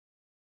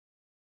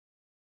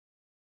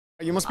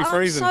You must be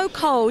freezing. I'm so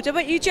cold. I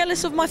bet you're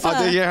jealous of my fur.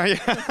 I do, yeah.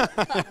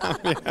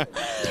 Yeah.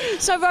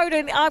 So,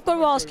 Ronan, I've got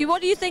to ask you,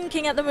 what are you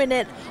thinking at the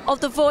minute of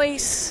The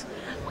Voice?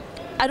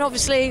 And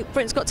obviously,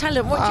 Britain's Got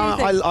Talent. What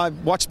do you think? I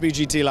watched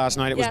BGT last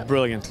night. It was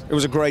brilliant. It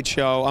was a great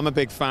show. I'm a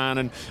big fan,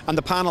 and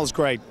the panel's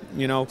great.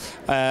 You know,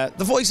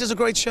 The Voice is a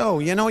great show.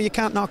 You know, you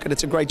can't knock it.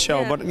 It's a great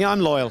show. But I'm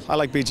loyal. I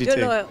like BGT.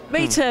 You're loyal.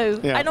 Me too.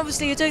 Yeah. And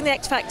obviously, you're doing the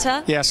X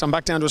Factor. Yes, I'm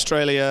back down to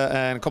Australia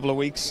in a couple of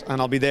weeks, and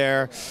I'll be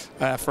there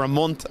for a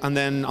month, and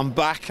then I'm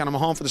back, and I'm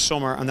home for the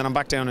summer, and then I'm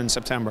back down in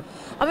September.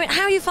 I mean,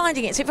 how are you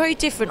finding it? Is it very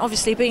different?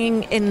 Obviously,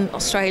 being in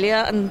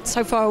Australia and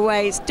so far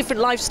away, it's a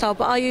different lifestyle.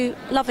 But are you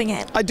loving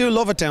it? I do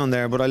love it down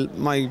there, but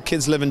my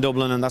kids live in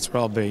Dublin, and that's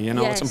where I'll be. You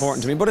know, it's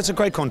important to me. But it's a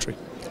great country.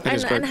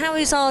 And how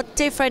is our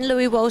dear friend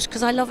Louis Walsh?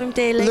 Because I love him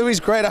dearly. Louis is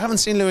great. I haven't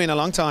seen Louis in a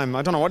long time.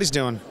 I don't know what he's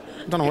doing.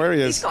 I don't know where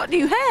he is. He's got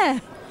new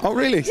hair. Oh,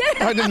 really?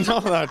 Yeah. I didn't know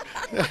that.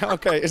 Yeah,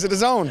 okay, is it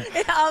his own?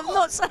 Yeah, I'm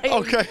not saying.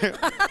 Okay.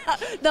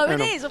 No, it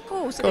is, of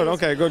course. Good,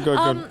 okay, good.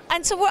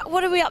 And so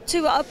what are we up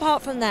to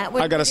apart from that?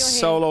 I got a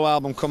solo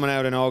album coming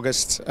out in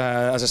August.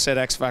 As I said,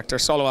 X Factor,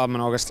 solo album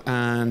in August.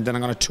 And then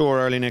I'm going to tour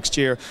early next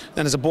year.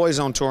 Then there's a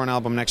Boyzone tour and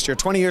album next year.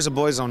 20 years of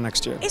Boyzone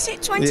next year. Is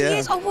it 20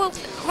 years? Oh, well,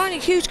 Ronnie,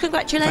 huge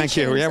congratulations. Thank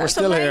you. Yeah, we're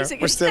still here.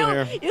 We're still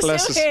here. You're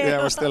still here. Yeah,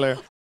 we're still here.